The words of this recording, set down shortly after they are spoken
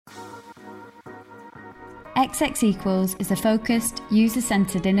XX Equals is a focused,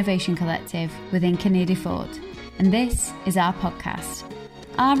 user-centred innovation collective within Kineedy Ford, and this is our podcast.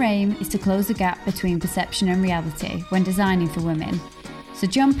 Our aim is to close the gap between perception and reality when designing for women. So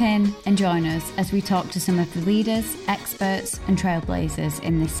jump in and join us as we talk to some of the leaders, experts and trailblazers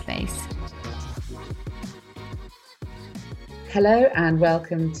in this space. Hello and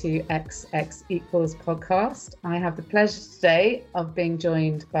welcome to XX Equals podcast. I have the pleasure today of being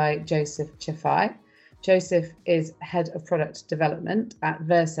joined by Joseph Chafai. Joseph is Head of Product Development at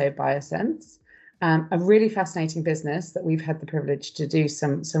Verso Biosense, a really fascinating business that we've had the privilege to do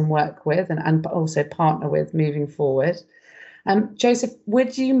some work with and also partner with moving forward. Joseph,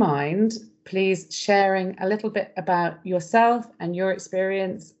 would you mind please sharing a little bit about yourself and your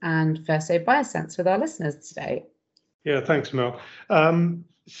experience and Verso Biosense with our listeners today? Yeah, thanks, Mel.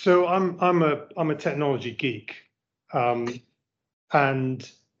 So I'm a technology geek,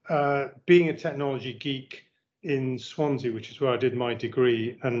 and being a technology geek in Swansea, which is where I did my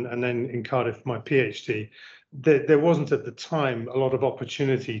degree, and then in Cardiff my PhD, there wasn't at the time a lot of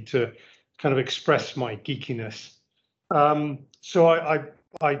opportunity to kind of express my geekiness. So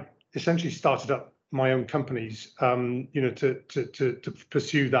I essentially started up my own companies, to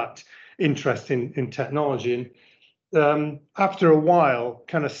pursue that interest in technology. And after a while,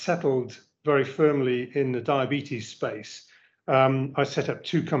 kind of settled very firmly in the diabetes space. I set up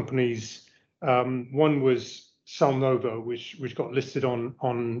two companies. One was Cellnovo, which got listed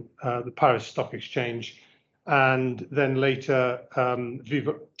on the Paris Stock Exchange, and then later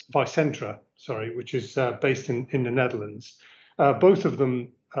Vicentra, which is based in the Netherlands. Both of them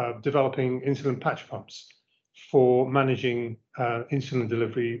developing insulin patch pumps for managing insulin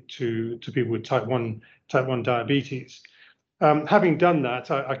delivery to people with type 1 diabetes. Having done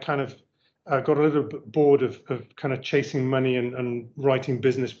that, I kind of got a little bit bored of kind of chasing money and writing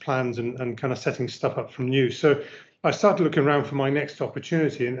business plans and kind of setting stuff up from new. So I started looking around for my next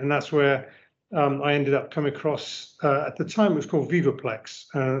opportunity, and that's where I ended up coming across, at the time it was called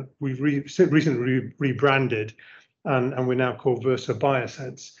Vivoplex. We've recently rebranded, and we're now called Verso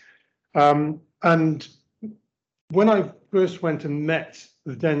Biosense. And when I first went and met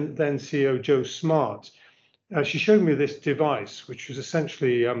the then CEO Joe Smart, she showed me this device, which was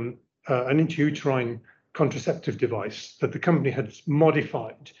essentially an intrauterine contraceptive device that the company had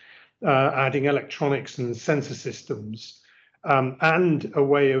modified, adding electronics and sensor systems, and a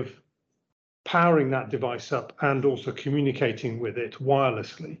way of powering that device up and also communicating with it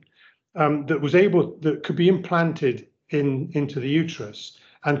wirelessly, that could be implanted into the uterus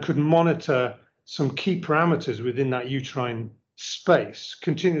and could monitor some key parameters within that uterine space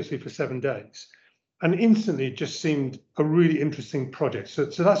continuously for 7 days. And instantly it just seemed a really interesting project. So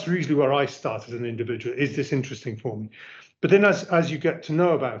that's usually where I started as an individual. Is this interesting for me? But then as you get to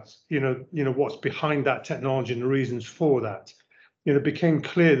know about, what's behind that technology and the reasons for that, it became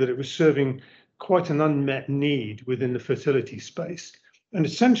clear that it was serving quite an unmet need within the fertility space. And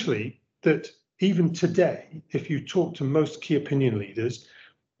essentially that even today, if you talk to most key opinion leaders,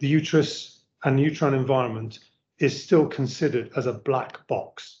 the uterus and the uterine environment is still considered as a black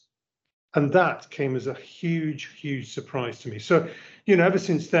box. And that came as a huge, huge surprise to me. So, ever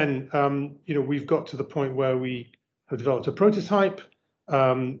since then, we've got to the point where we have developed a prototype.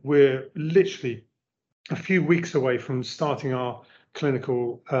 We're literally a few weeks away from starting our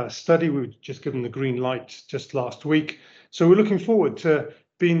clinical study. We were just given the green light just last week. So we're looking forward to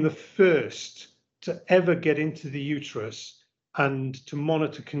being the first to ever get into the uterus and to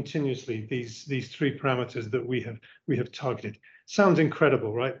monitor continuously these three parameters that we have targeted. Sounds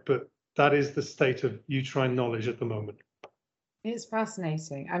incredible, right? But that is the state of uterine knowledge at the moment. It's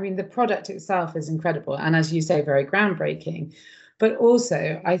fascinating. I mean, the product itself is incredible, and as you say, very groundbreaking. But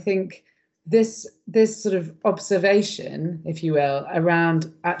also, I think this sort of observation, if you will,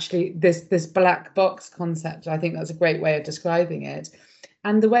 around actually this black box concept, I think that's a great way of describing it.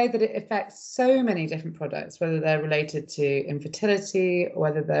 And the way that it affects so many different products, whether they're related to infertility, or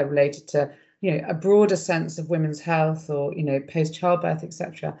whether they're related to, a broader sense of women's health or, post-childbirth,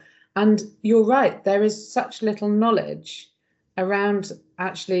 etc. And you're right, there is such little knowledge around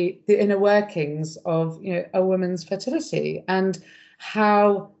actually the inner workings of, a woman's fertility and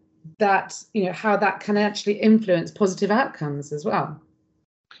how that can actually influence positive outcomes as well.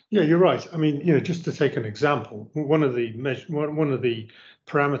 Yeah, you're right. I mean, just to take an example, one of the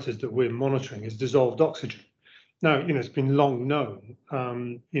parameters that we're monitoring is dissolved oxygen. Now, it's been long known,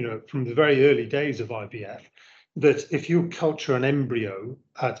 from the very early days of IVF, that if you culture an embryo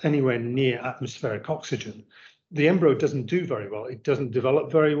at anywhere near atmospheric oxygen, the embryo doesn't do very well. It doesn't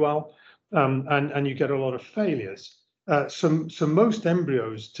develop very well, and you get a lot of failures. So most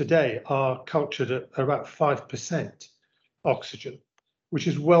embryos today are cultured at about 5% oxygen, which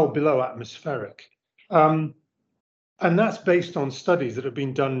is well below atmospheric. And that's based on studies that have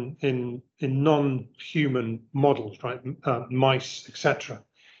been done in non-human models, right? Mice, etc.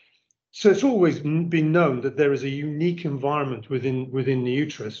 So it's always been known that there is a unique environment within the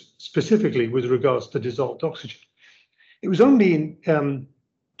uterus, specifically with regards to dissolved oxygen. It was only in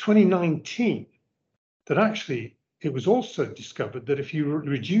 2019 that actually it was also discovered that if you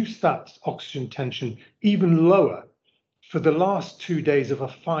reduce that oxygen tension even lower for the last 2 days of a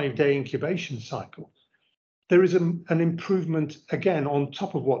 5-day incubation cycle, there is an improvement again on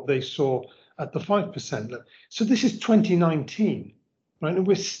top of what they saw at the 5% level. So this is 2019, right? And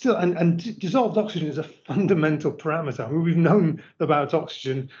we're still, and dissolved oxygen is a fundamental parameter. I mean, we've known about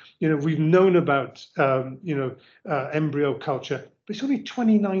oxygen, we've known about, embryo culture, but it's only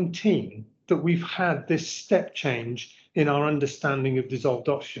 2019 that we've had this step change in our understanding of dissolved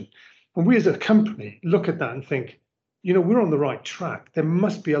oxygen. And we as a company look at that and think, we're on the right track. There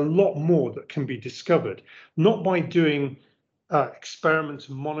must be a lot more that can be discovered, not by doing experiments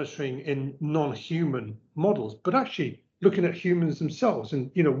and monitoring in non-human models, but actually looking at humans themselves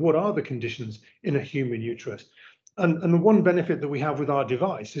and, what are the conditions in a human uterus? And the one benefit that we have with our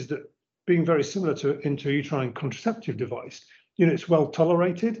device is that being very similar to an intrauterine contraceptive device, it's well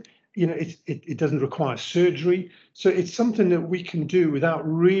tolerated. It doesn't require surgery. So it's something that we can do without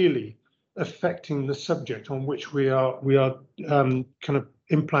really affecting the subject on which we are kind of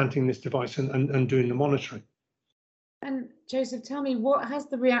implanting this device and doing the monitoring. And Joseph, tell me, what has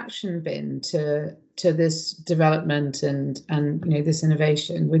the reaction been to this development and this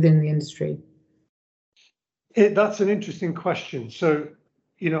innovation within the industry? That's an interesting question. So,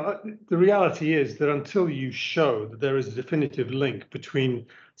 the reality is that until you show that there is a definitive link between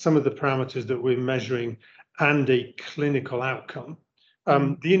some of the parameters that we're measuring and a clinical outcome,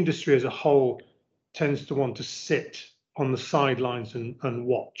 the industry as a whole tends to want to sit on the sidelines and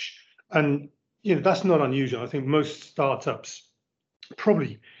watch. And, that's not unusual. I think most startups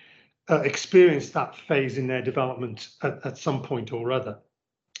probably experience that phase in their development at some point or other,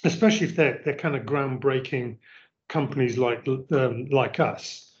 especially if they're kind of groundbreaking companies like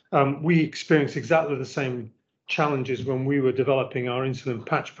us. We experienced exactly the same challenges when we were developing our insulin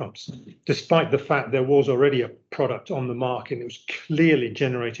patch pumps, despite the fact there was already a product on the market and it was clearly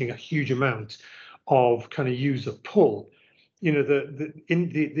generating a huge amount of kind of user pull. The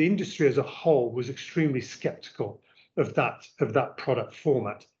industry as a whole was extremely skeptical of that product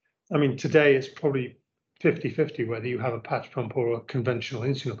format. I mean, today it's probably 50-50 whether you have a patch pump or a conventional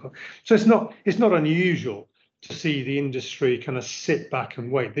insulin pump. So it's not unusual to see the industry kind of sit back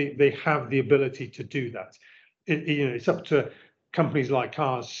and wait. They have the ability to do that. It's up to companies like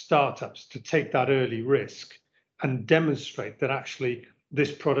ours, startups, to take that early risk and demonstrate that actually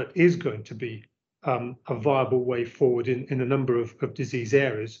this product is going to be a viable way forward in a number of disease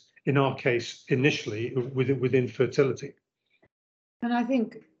areas. In our case, initially within fertility. And I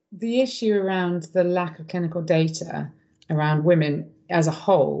think the issue around the lack of clinical data around women as a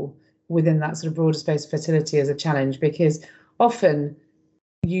whole within that sort of broader space of fertility is a challenge, because often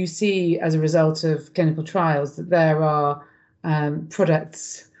you see as a result of clinical trials that there are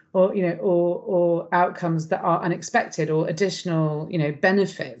products or outcomes that are unexpected, or additional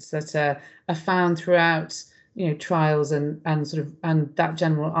benefits that are found throughout trials and that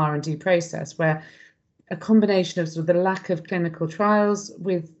general R&D process, where a combination of sort of the lack of clinical trials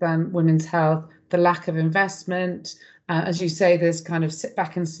with women's health, the lack of investment, as you say, there's kind of sit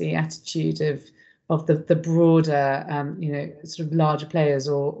back and see attitude of the broader sort of larger players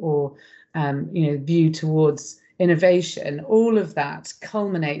or view towards innovation. All of that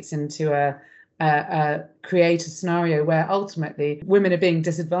culminates into create a scenario where ultimately women are being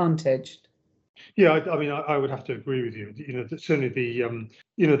disadvantaged. Yeah, I mean, I would have to agree with you. Certainly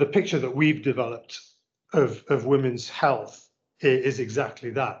the picture that we've developed of women's health is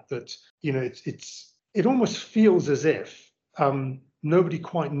exactly that. That it almost feels as if nobody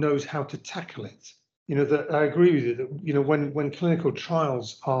quite knows how to tackle it. That I agree with you that when clinical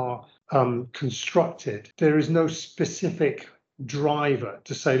trials are constructed, there is no specific driver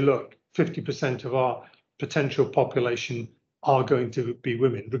to say, look, 50% of our potential population are going to be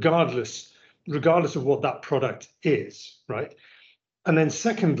women, regardless of what that product is, right? And then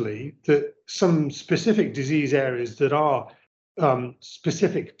secondly, that some specific disease areas that are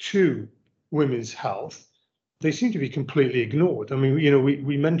specific to women's health, they seem to be completely ignored. I mean,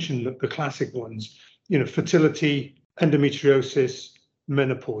 we mentioned the classic ones, fertility, endometriosis,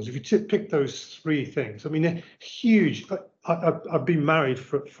 menopause. If you pick those three things, I mean, they're huge. I've been married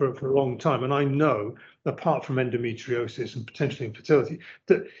for a long time, and I know apart from endometriosis and potentially infertility,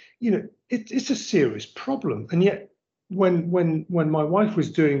 that, it's a serious problem. And yet when my wife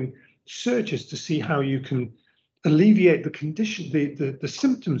was doing searches to see how you can alleviate the condition, the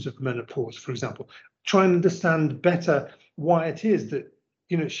symptoms of menopause, for example, try and understand better why it is that,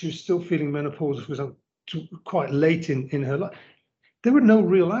 she was still feeling menopause was quite late in her life. There were no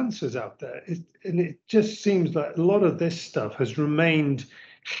real answers out there. And it just seems like a lot of this stuff has remained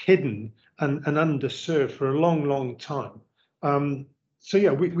hidden and underserved for a long, long time. So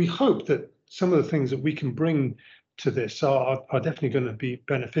yeah, we hope that some of the things that we can bring to this are definitely going to be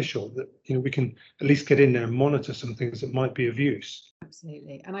beneficial, that we can at least get in there and monitor some things that might be of use.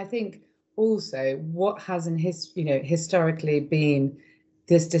 Absolutely. And I think also what has historically been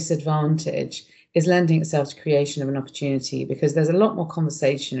this disadvantage is lending itself to creation of an opportunity, because there's a lot more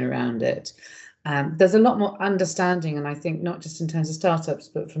conversation around it. There's a lot more understanding, and I think not just in terms of startups,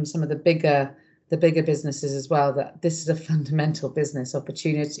 but from some of the bigger businesses as well, that this is a fundamental business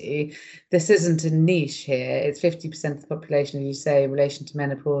opportunity. This isn't a niche here. It's 50% of the population, as you say, in relation to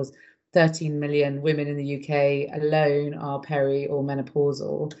menopause. 13 million women in the UK alone are peri or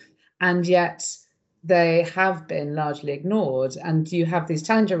menopausal, and yet they have been largely ignored. And you have these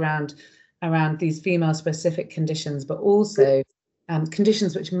challenges around these female specific conditions, but also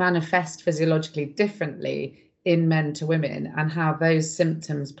conditions which manifest physiologically differently in men to women, and how those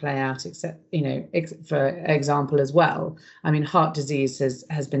symptoms play out, for example, as well. I mean, heart disease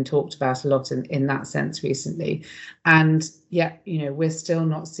has been talked about a lot in that sense recently. And yet, we're still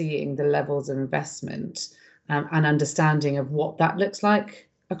not seeing the levels of investment and understanding of what that looks like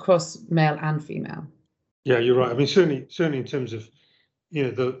across male and female. Yeah, you're right. I mean, certainly in terms of,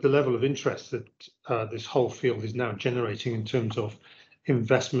 the level of interest that this whole field is now generating in terms of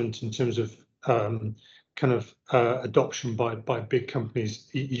investment, in terms of adoption by big companies,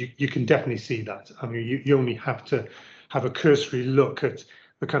 you can definitely see that. I mean, you only have to have a cursory look at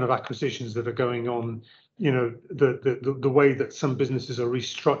the kind of acquisitions that are going on, the way that some businesses are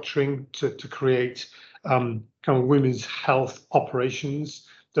restructuring to create kind of women's health operations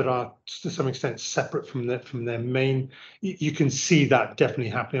that are to some extent separate from their main. You can see that definitely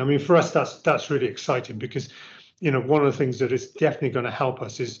happening. I mean, for us, that's really exciting, because one of the things that is definitely going to help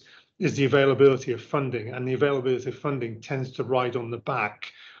us is the availability of funding, and the availability of funding tends to ride on the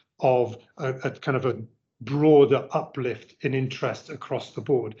back of a kind of a broader uplift in interest across the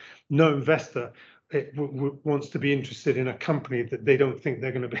board. No investor wants to be interested in a company that they don't think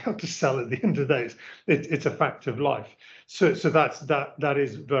they're going to be able to sell at the end of the day. It's a fact of life. So that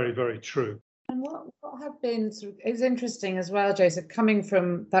is very, very true. And what have been it's interesting as well, Joseph, coming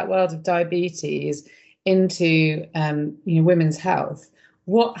from that world of diabetes into women's health.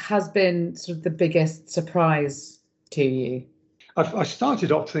 What has been sort of the biggest surprise to you? I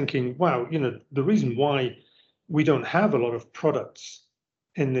started off thinking, wow, the reason why we don't have a lot of products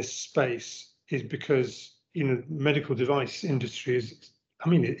in this space is because medical device industry is,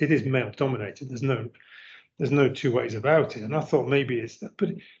 it is male dominated. There's no two ways about it. And I thought maybe it's that,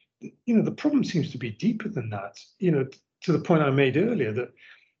 but the problem seems to be deeper than that. To the point I made earlier, that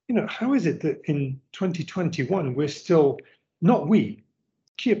how is it that in 2021 we're still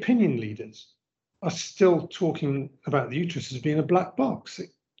key opinion leaders are still talking about the uterus as being a black box?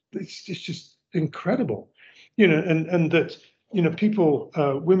 It's just incredible, and that people,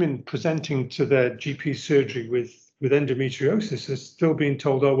 women presenting to their GP surgery with endometriosis are still being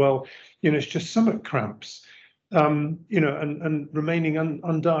told, oh well, it's just stomach cramps, and remaining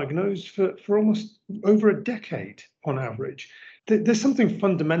undiagnosed for almost over a decade on average. There's something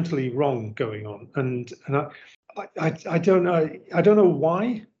fundamentally wrong going on, and I don't know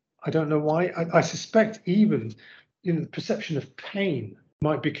why. I suspect even the perception of pain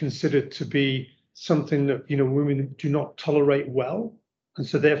might be considered to be something that women do not tolerate well, and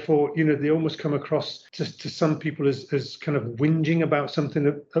so therefore they almost come across to some people as kind of whinging about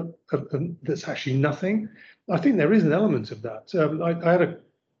something that's actually nothing. I think there is an element of that.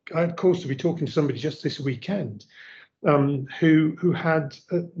 I had cause to be talking to somebody just this weekend who had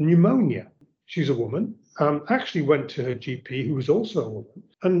pneumonia. She's a woman. Actually went to her GP, who was also a woman,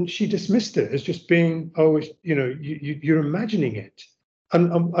 and she dismissed it as just being, you're imagining it.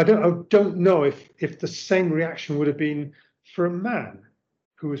 And I don't know if the same reaction would have been for a man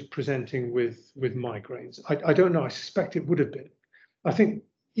who was presenting with migraines. I don't know. I suspect it would have been. I think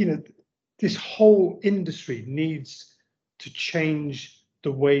this whole industry needs to change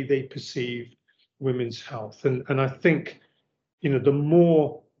the way they perceive women's health, and I think the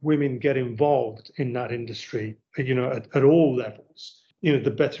more women get involved in that industry, at all levels,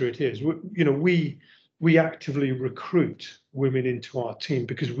 the better it is. We actively recruit women into our team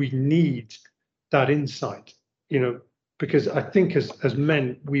because we need that insight, because I think as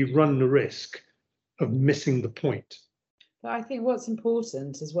men, we run the risk of missing the point. But I think what's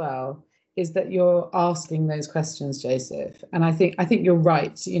important as well is that you're asking those questions, Joseph. And I think you're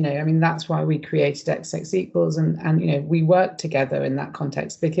right. That's why we created XX Equals, and we work together in that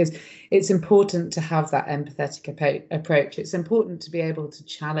context, because it's important to have that empathetic approach. It's important to be able to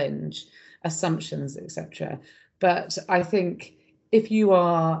challenge assumptions, etc. But I think if you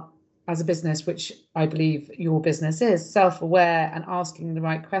are, as a business, which I believe your business is, self-aware and asking the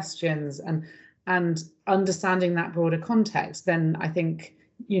right questions and understanding that broader context, then I think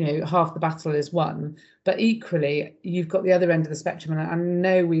half the battle is won. But equally, you've got the other end of the spectrum, and I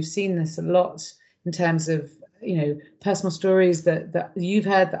know we've seen this a lot in terms of personal stories that you've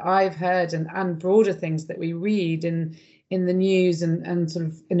heard, that I've heard, and broader things that we read in the news and sort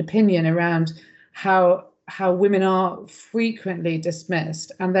of an opinion around how women are frequently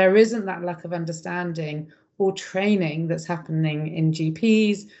dismissed, and there isn't that lack of understanding or training that's happening in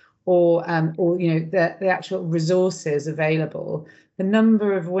GPs or the actual resources available. The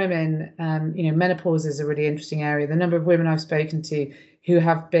number of women, menopause is a really interesting area. The number of women I've spoken to who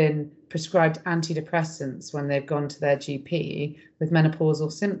have been prescribed antidepressants when they've gone to their GP with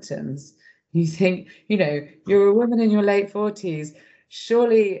menopausal symptoms. You think, you're a woman in your late 40s,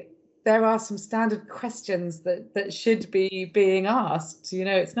 surely there are some standard questions that should be being asked.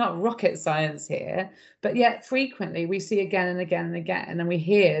 It's not rocket science here, but yet frequently we see again and again and again, and we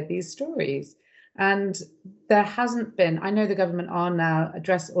hear these stories. And there hasn't been, I know the government are now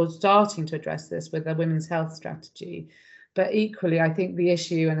starting to address this with a women's health strategy, but equally, I think the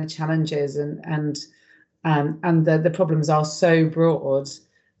issue and the challenges and the problems are so broad,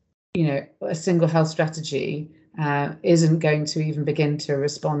 a single health strategy isn't going to even begin to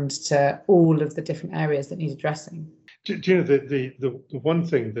respond to all of the different areas that need addressing. Do you know the one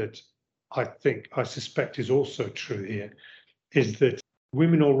thing that I suspect is also true here is that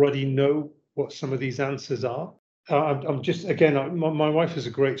women already know what some of these answers are. I'm just, again, my wife is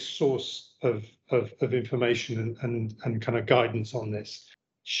a great source of information and kind of guidance on this.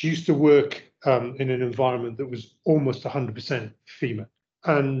 She used to work in an environment that was almost 100% female,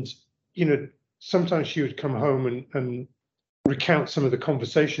 and sometimes she would come home and recount some of the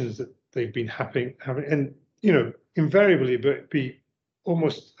conversations that they've been having, and invariably it'd be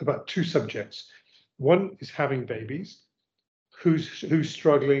almost about two subjects. One is having babies, who's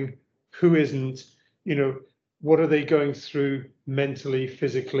struggling, who isn't, what are they going through mentally,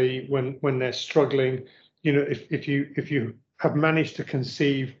 physically when they're struggling, if you have managed to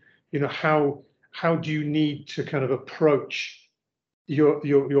conceive, how do you need to kind of approach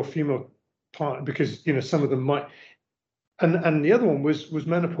your female partner, because some of them might, and the other one was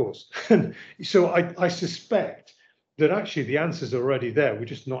menopause. And so I suspect that actually the answers are already there, we're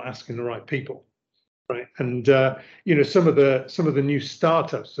just not asking the right people. Right. And some of the new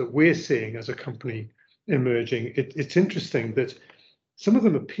startups that we're seeing as a company emerging, it's interesting that some of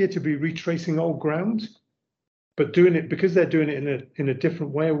them appear to be retracing old ground, but doing it because they're doing it in a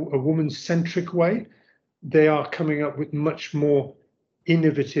different way, a woman-centric way. They are coming up with much more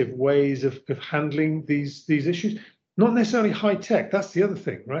innovative ways of handling these issues. Not necessarily high tech. That's the other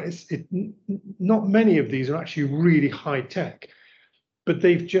thing, right? Not many of these are actually really high tech, but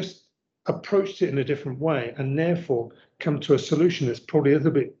they've just approached it in a different way and therefore come to a solution that's probably a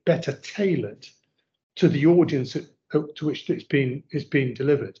little bit better tailored to the audience to which it's being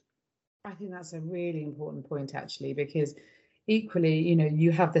delivered. I think that's a really important point, actually, because equally,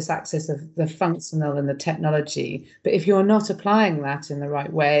 you have this access of the functional and the technology, but if you're not applying that in the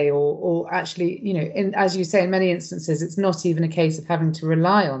right way, or actually, as you say, in many instances, it's not even a case of having to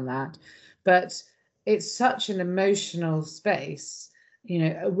rely on that, but it's such an emotional space,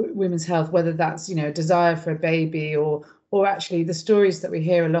 women's health, whether that's, a desire for a baby or actually the stories that we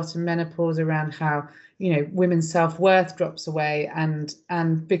hear a lot in menopause around how, women's self-worth drops away and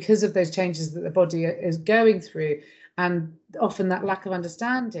because of those changes that the body is going through, and often that lack of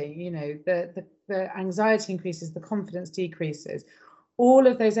understanding, the anxiety increases, the confidence decreases. All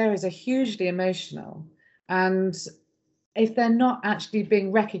of those areas are hugely emotional, and if they're not actually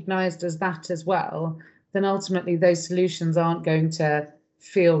being recognized as that as well, then ultimately those solutions aren't going to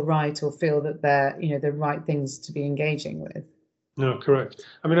feel right or feel that they're, the right things to be engaging with. No, correct.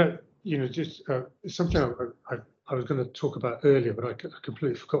 I mean, just something I was going to talk about earlier, but I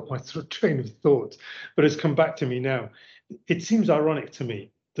completely forgot my train of thought, but it's come back to me now. It seems ironic to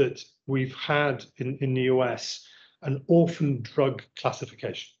me that we've had in the US an orphan drug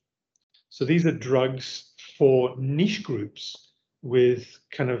classification. So these are drugs for niche groups with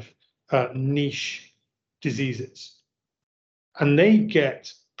kind of niche diseases. And they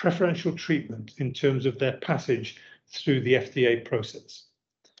get preferential treatment in terms of their passage through the FDA process.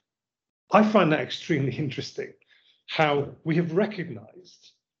 I find that extremely interesting, how we have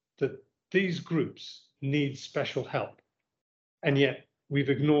recognized that these groups need special help, and yet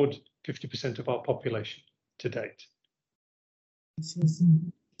we've ignored 50% of our population to date.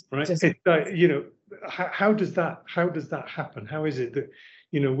 Right? How does that happen? How is it that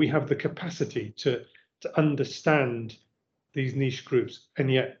we have the capacity to understand these niche groups,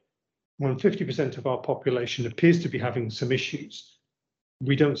 and yet when 50% of our population appears to be having some issues,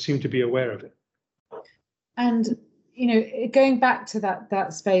 we don't seem to be aware of it? And going back to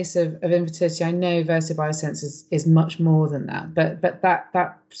that space of infertility, I know Verso Biosense is much more than that, but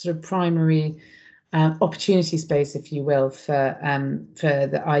that sort of primary opportunity space, if you will, for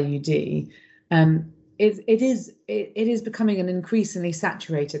the IUD, it is becoming an increasingly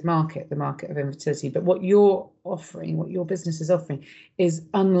saturated market, the market of infertility. But what you're offering, what your business is offering, is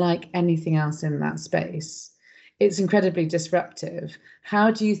unlike anything else in that space. It's incredibly disruptive. How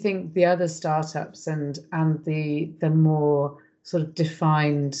do you think the other startups and the more sort of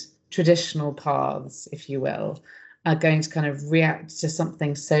defined traditional paths, if you will, are going to kind of react to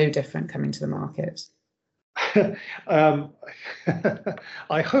something so different coming to the market?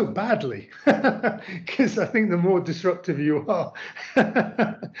 I hope badly, because I think the more disruptive you are,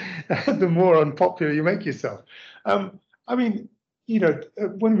 the more unpopular you make yourself. I mean,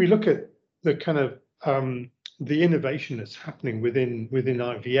 when we look at the kind of the innovation that's happening within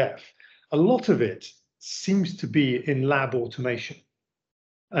IVF, a lot of it seems to be in lab automation,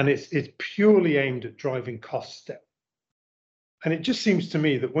 and it's purely aimed at driving costs down. And it just seems to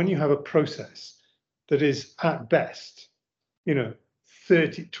me that when you have a process that is at best,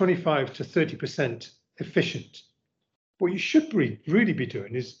 25 to 30% efficient, what you should really be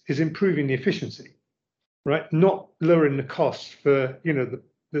doing is improving the efficiency, right? Not lowering the cost for the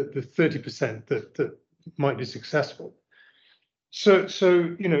 30% that might be successful. So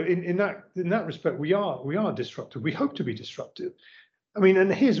in that respect, we are disruptive. We hope to be disruptive. I mean,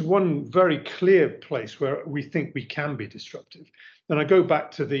 and here's one very clear place where we think we can be disruptive. And I go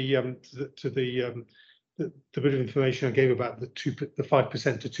back to the bit of information I gave about the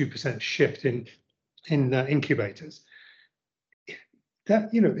 5% to 2% shift in incubators. That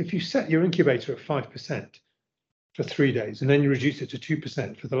if you set your incubator at 5% for 3 days and then you reduce it to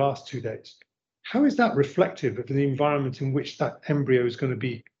 2% for the last 2 days, how is that reflective of the environment in which that embryo is going to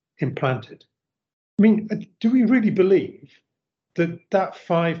be implanted? I mean, do we really believe that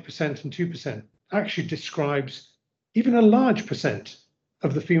 5% and 2% actually describes even a large percent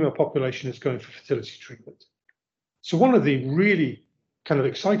of the female population that's going for fertility treatment? So one of the really kind of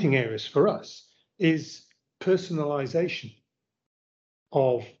exciting areas for us is personalization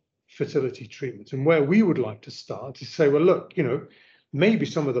of fertility treatment. And where we would like to start is say, well, look, maybe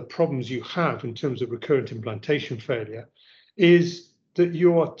some of the problems you have in terms of recurrent implantation failure is that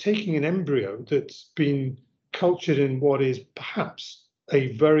you are taking an embryo that's been cultured in what is perhaps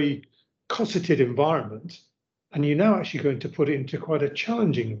a very cosseted environment, and you're now actually going to put it into quite a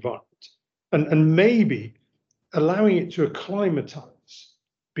challenging environment, and maybe allowing it to acclimatize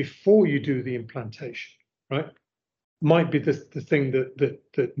before you do the implantation, right? Might be the thing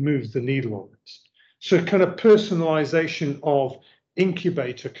that moves the needle on this. So kind of personalization of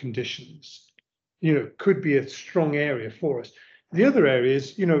incubator conditions, could be a strong area for us. The other area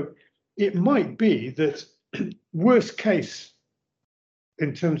is, it might be that worst case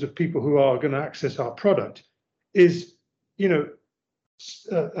in terms of people who are going to access our product is, a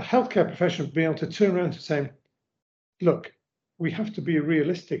healthcare professional being able to turn around and say, look, we have to be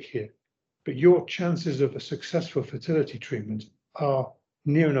realistic here, but your chances of a successful fertility treatment are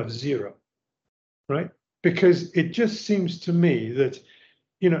near enough zero, right? Because it just seems to me that,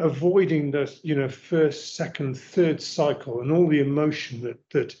 avoiding the, first, second, third cycle and all the emotion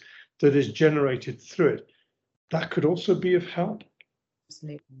that is generated through it, that could also be of help.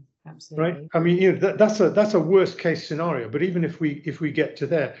 Absolutely. Right. I mean, that's a worst case scenario. But even if we get to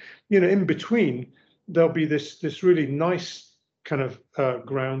there, in between, there'll be this really nice kind of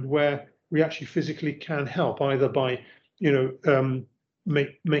ground where we actually physically can help, either by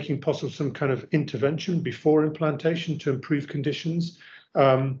making possible some kind of intervention before implantation to improve conditions.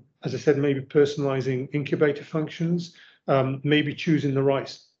 As I said, maybe personalizing incubator functions, maybe choosing the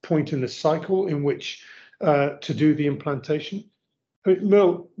right point in the cycle in which to do the implantation. I mean,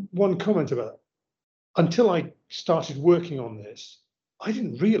 Merle, one comment about that. Until I started working on this, I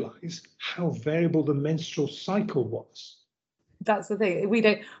didn't realize how variable the menstrual cycle was. That's the thing. We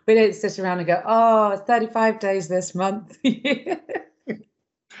don't sit around and go, oh, it's 35 days this month.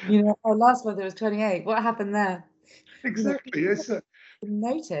 Last month it was 28. What happened there? Exactly.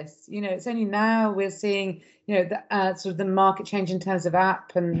 notice. It's only now we're seeing, the sort of the market change in terms of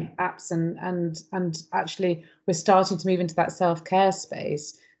apps and actually we're starting to move into that self-care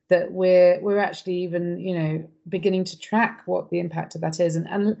space, that we're actually even, beginning to track what the impact of that is,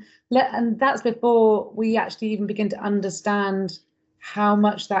 and that's before we actually even begin to understand how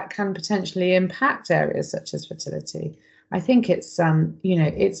much that can potentially impact areas such as fertility. I think it's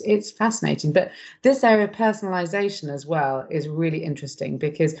fascinating. But this area of personalization as well is really interesting,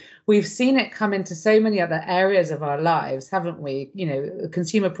 because we've seen it come into so many other areas of our lives, haven't we?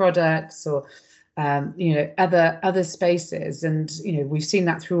 Consumer products, or other spaces, and we've seen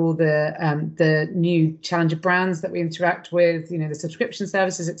that through all the new challenger brands that we interact with, the subscription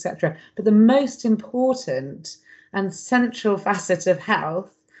services, etc. But the most important and central facet of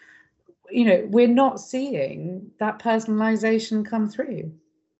health, we're not seeing that personalization come through.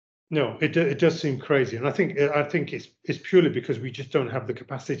 No, it does seem crazy, and I think it's purely because we just don't have the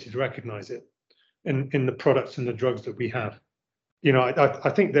capacity to recognize it in the products and the drugs that we have. I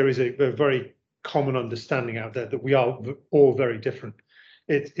think there is a very common understanding out there that we are all very different.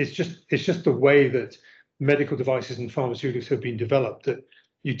 It's just the way that medical devices and pharmaceuticals have been developed, that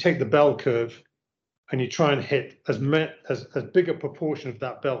you take the bell curve and you try and hit as big a proportion of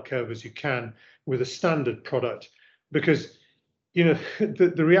that bell curve as you can with a standard product, because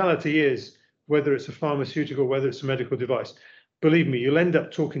the reality is, whether it's a pharmaceutical, whether it's a medical device, believe me, you'll end up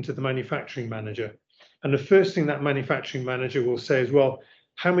talking to the manufacturing manager, and the first thing that manufacturing manager will say is, well,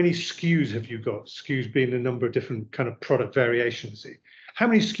 how many SKUs have you got? SKUs being a number of different kind of product variations. How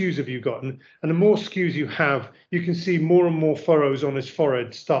many SKUs have you got? And the more SKUs you have, you can see more and more furrows on his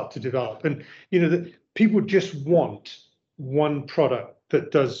forehead start to develop. And people just want one product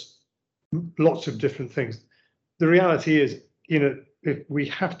that does lots of different things. The reality is, if we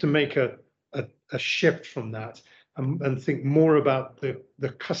have to make a shift from that and think more about the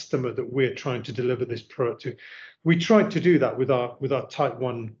customer that we're trying to deliver this product to. We tried to do that with our type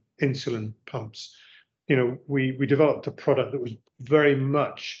 1 insulin pumps. We developed a product that was very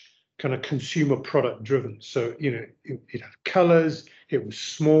much kind of consumer product driven. So, it had colors, it was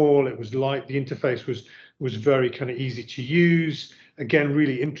small, it was light, the interface was very kind of easy to use. Again,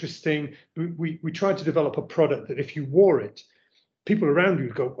 really interesting. We tried to develop a product that if you wore it, people around you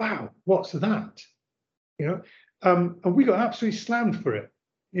would go, wow, what's that? And we got absolutely slammed for it.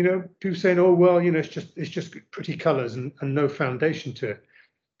 People saying, oh, well, it's just pretty colors and no foundation to it.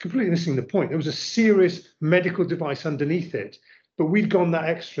 Completely missing the point. There was a serious medical device underneath it, but we'd gone that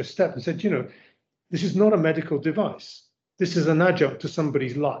extra step and said, this is not a medical device. This is an adjunct to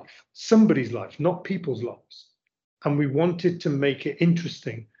somebody's life, not people's lives. And we wanted to make it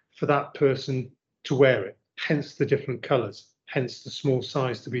interesting for that person to wear it, hence the different colors, hence the small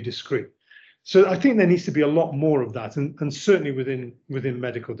size to be discreet. So I think there needs to be a lot more of that, and certainly within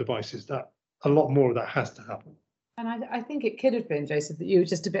medical devices, that a lot more of that has to happen. And I think it could have been, Joseph, that you were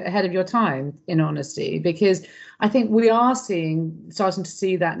just a bit ahead of your time, in honesty, because I think we are starting to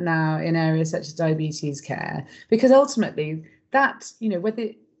see that now in areas such as diabetes care, because ultimately that,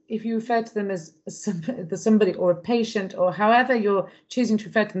 whether if you refer to them as somebody or a patient, or however you're choosing to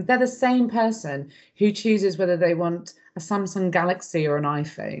refer to them, they're the same person who chooses whether they want a Samsung Galaxy or an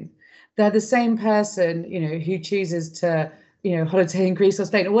iPhone. They're the same person, who chooses to, holiday in Greece or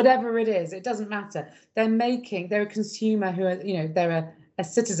Spain or whatever it is. It doesn't matter. They're a consumer who are, they're a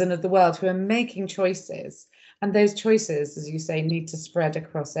citizen of the world who are making choices. And those choices, as you say, need to spread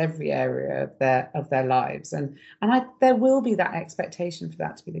across every area of their lives. And there will be that expectation for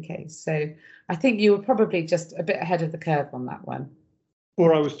that to be the case. So I think you were probably just a bit ahead of the curve on that one.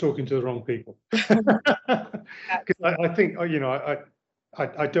 Or I was talking to the wrong people. I think,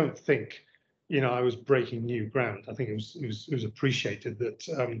 I don't think, I was breaking new ground. I think it was appreciated that,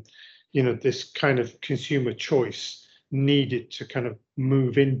 this kind of consumer choice needed to kind of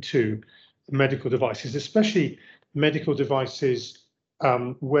move into medical devices, especially medical devices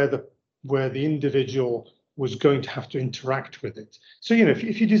where the individual was going to have to interact with it. So,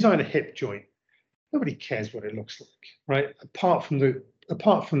 if you design a hip joint, nobody cares what it looks like, right? Apart from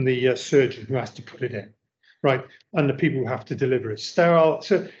the surgeon who has to put it in. Right, and the people who have to deliver it, sterile.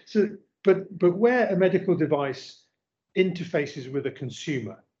 But where a medical device interfaces with a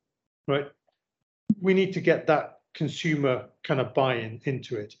consumer, right, we need to get that consumer kind of buy-in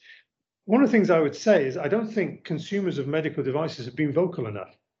into it. One of the things I would say is I don't think consumers of medical devices have been vocal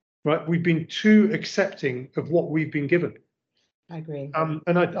enough, right? We've been too accepting of what we've been given. I agree. And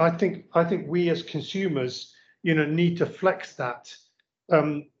I think we as consumers, need to flex that.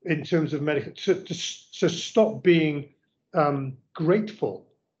 In terms of medical, to stop being grateful,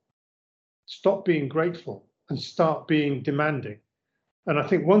 and start being demanding. And I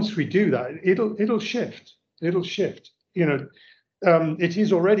think once we do that, it'll shift. It'll shift. It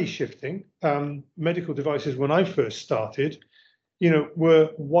is already shifting. Medical devices, when I first started,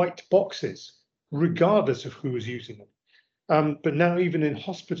 were white boxes, regardless of who was using them. But now even in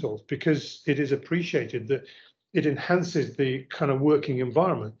hospitals, because it is appreciated that it enhances the kind of working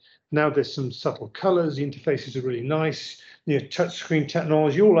environment. Now there's some subtle colors, the interfaces are really nice, touchscreen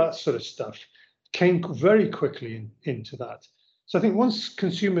technology, all that sort of stuff came very quickly into that. So I think once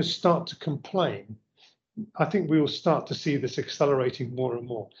consumers start to complain, I think we will start to see this accelerating more and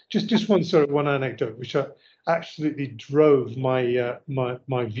more. Just one anecdote, which absolutely drove my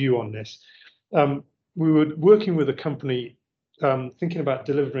my view on this. We were working with a company thinking about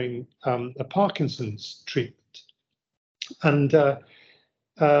delivering a Parkinson's treatment, and the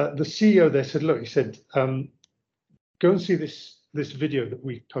CEO there said, "Look," he said, "go and see this video that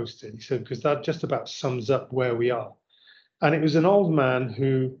we posted." He said, "because that just about sums up where we are." And it was an old man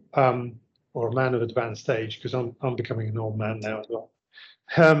who, or a man of advanced age, because I'm becoming an old man now as well.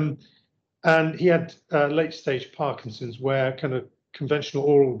 And he had late stage Parkinson's, where kind of conventional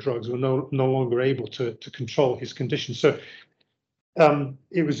oral drugs were no longer able to control his condition. So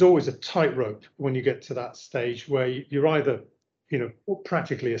it was always a tightrope when you get to that stage where you're either,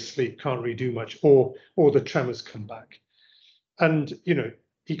 practically asleep, can't really do much, or the tremors come back. And,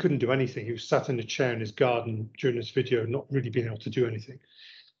 he couldn't do anything. He was sat in a chair in his garden during this video, not really being able to do anything.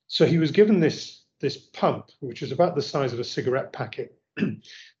 So he was given this pump, which was about the size of a cigarette packet, and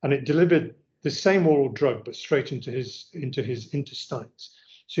it delivered the same oral drug, but straight into his intestines.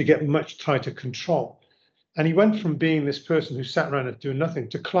 So you get much tighter control. And he went from being this person who sat around and doing nothing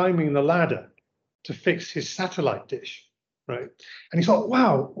to climbing the ladder to fix his satellite dish, right? And he thought,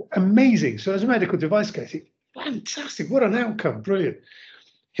 wow, amazing. So as a medical device guy, I think, fantastic, what an outcome, brilliant.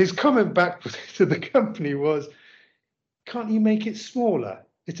 His comment back to the company was, can't you make it smaller?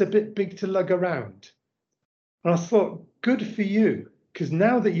 It's a bit big to lug around. And I thought, good for you, because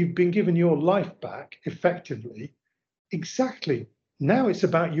now that you've been given your life back effectively, exactly, now it's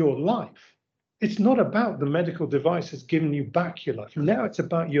about your life. It's not about the medical device that's given you back your life. Now it's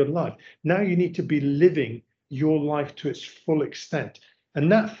about your life. Now you need to be living your life to its full extent.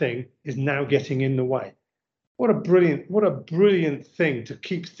 And that thing is now getting in the way. What a brilliant thing to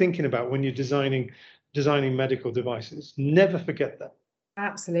keep thinking about when you're designing medical devices. Never forget that.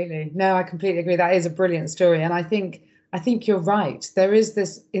 Absolutely. No, I completely agree. That is a brilliant story. And I think you're right. There is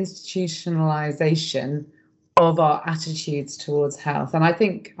this institutionalization of our attitudes towards health. And I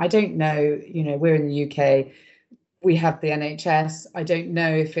don't know, we're in the UK, we have the NHS. I don't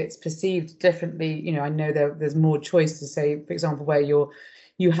know if it's perceived differently. I know there's more choice to say, for example, where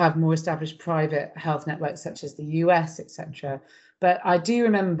you have more established private health networks such as the US, etc. But I do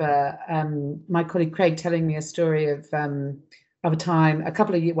remember my colleague Craig telling me a story of a time a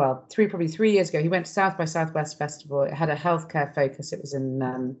couple of years, probably 3 years ago. He went to South by Southwest Festival. It had a healthcare focus. It was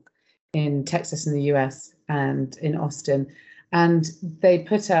in Texas in the US and in Austin. And they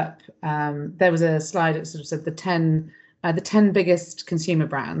put up, there was a slide that sort of said the 10 biggest consumer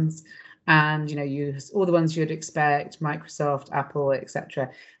brands. And all the ones you'd expect, Microsoft, Apple, etc.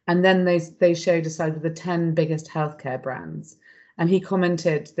 And then they showed a slide of the 10 biggest healthcare brands. And he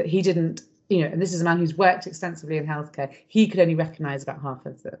commented that he didn't, and this is a man who's worked extensively in healthcare, he could only recognize about half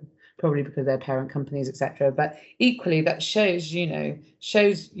of them, probably because they're parent companies, etc. But equally, that shows you,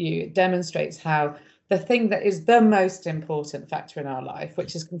 it demonstrates how the thing that is the most important factor in our life,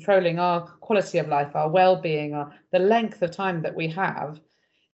 which is controlling our quality of life, our well-being, the length of time that we have,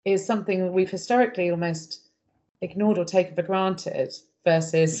 is something we've historically almost ignored or taken for granted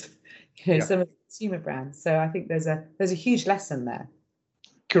versus some of the consumer brands. So I think there's a huge lesson there.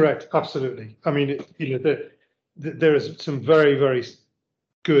 Correct, absolutely. I mean, there is some very, very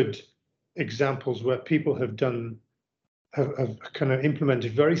good examples where people have kind of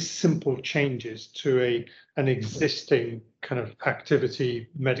implemented very simple changes to an existing kind of activity,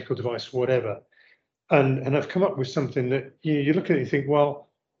 medical device, whatever, and have come up with something that you look at it and you think, well,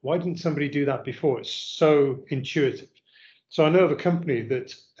 why didn't somebody do that before? It's so intuitive. So I know of a company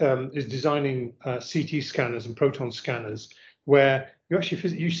that is designing CT scanners and proton scanners where you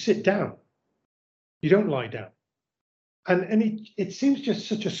actually you sit down, you don't lie down, and it seems just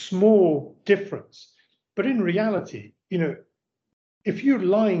such a small difference, but in reality, if you're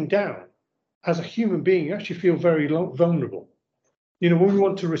lying down as a human being, you actually feel very vulnerable. When we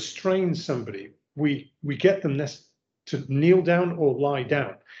want to restrain somebody, we get them to kneel down or lie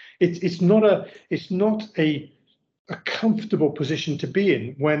down. It's not a comfortable position to be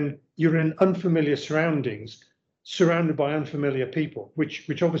in when you're in unfamiliar surroundings, surrounded by unfamiliar people, which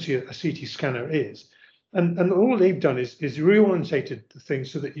obviously a CT scanner is. And all they've done is reorientated the thing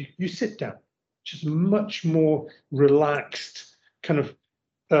so that you sit down, which is a much more relaxed kind of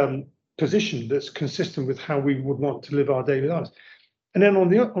position that's consistent with how we would want to live our daily lives. And then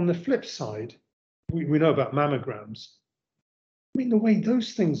on the flip side, we know about mammograms. I mean, the way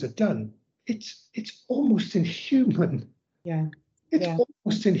those things are done, it's almost inhuman. Yeah. It's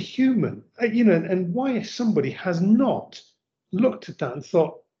almost inhuman. And why somebody has not looked at that and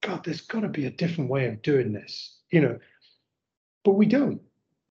thought, God, there's got to be a different way of doing this, but we don't.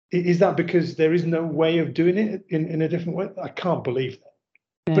 Is that because there is no way of doing it in a different way? I can't believe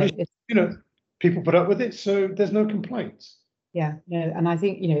that. No, but people put up with it, so there's no complaints. Yeah, and I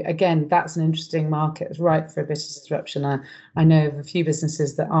think, again, that's an interesting market. It's ripe for a bit of disruption. I know of a few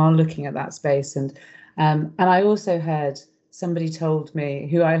businesses that are looking at that space, and I also heard somebody told me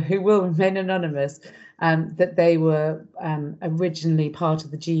who will remain anonymous, that they were originally part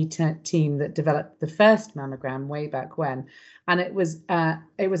of the G team that developed the first mammogram way back when, and it was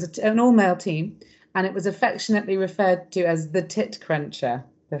an all-male team, and it was affectionately referred to as the tit cruncher,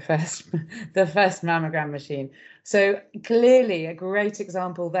 the first mammogram machine. So clearly a great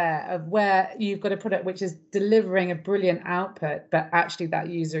example there of where you've got a product which is delivering a brilliant output, but actually that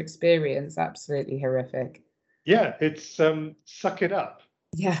user experience absolutely horrific. Yeah, it's suck it up.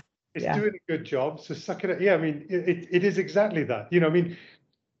 Yeah. It's doing a good job, so suck it up. Yeah, I mean, it is exactly that. I mean,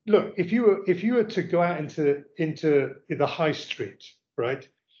 look, if you were to go out into the high street, right,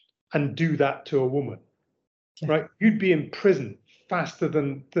 and do that to a woman, right, you'd be in prison faster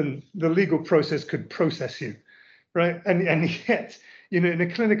than the legal process could process you, right? And yet, in a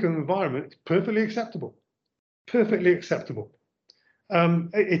clinical environment, it's perfectly acceptable. Perfectly acceptable. I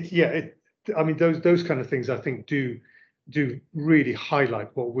mean, those kind of things, I think, do really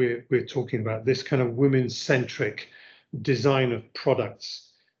highlight what we're talking about, this kind of women-centric design of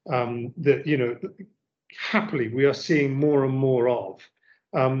products that, happily we are seeing more and more of.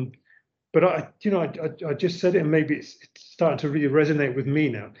 But I just said it, and maybe it's starting to really resonate with me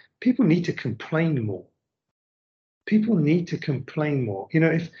now. People need to complain more. People need to complain more.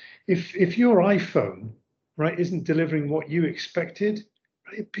 If your iPhone, right, isn't delivering what you expected,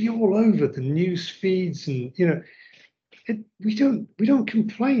 it'd be all over the news feeds, and we don't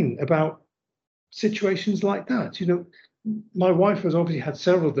complain about situations like that. My wife has obviously had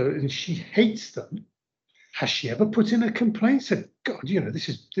several of those, and she hates them. Has she ever put in a complaint? Said, God, this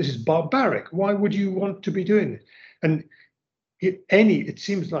is barbaric. Why would you want to be doing this? And it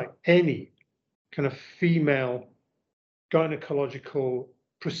seems like any kind of female gynecological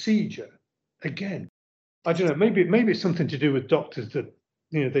procedure, again, I don't know, maybe it's something to do with doctors that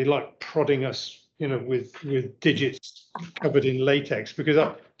they like prodding us with digits covered in latex,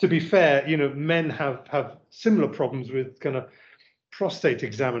 because to be fair, men have similar problems with kind of prostate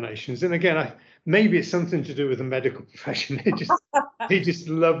examinations. And again, maybe it's something to do with the medical profession. They just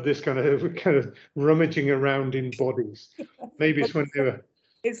love this kind of rummaging around in bodies. Maybe it's when they were.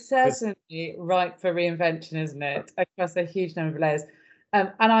 It's certainly ripe for reinvention, isn't it? Across a huge number of layers.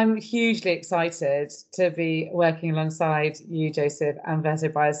 And I'm hugely excited to be working alongside you, Joseph, and Veto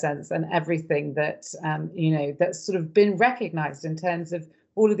Biosense, and everything that that's sort of been recognised in terms of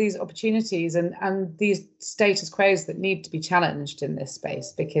all of these opportunities and these status quos that need to be challenged in this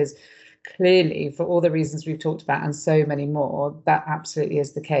space, because clearly, for all the reasons we've talked about and so many more, that absolutely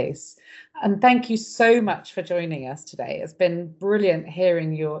is the case. And thank you so much for joining us today. It's been brilliant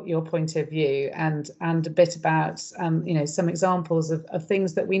hearing your point of view and a bit about some examples of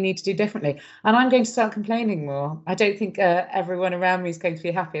things that we need to do differently. And I'm going to start complaining more. I don't think everyone around me is going to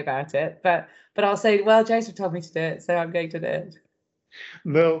be happy about it, but I'll say, well, Joseph told me to do it, so I'm going to do it.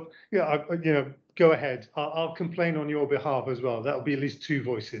 No, go ahead. I'll complain on your behalf as well. That'll be at least two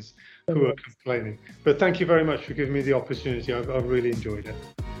voices who are complaining. But thank you very much for giving me the opportunity. I've really enjoyed it.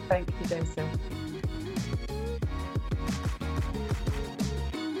 Thank you, Joseph.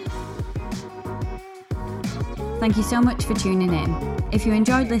 Thank you so much for tuning in. If you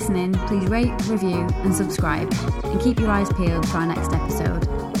enjoyed listening, please rate, review and subscribe, and keep your eyes peeled for our next episode.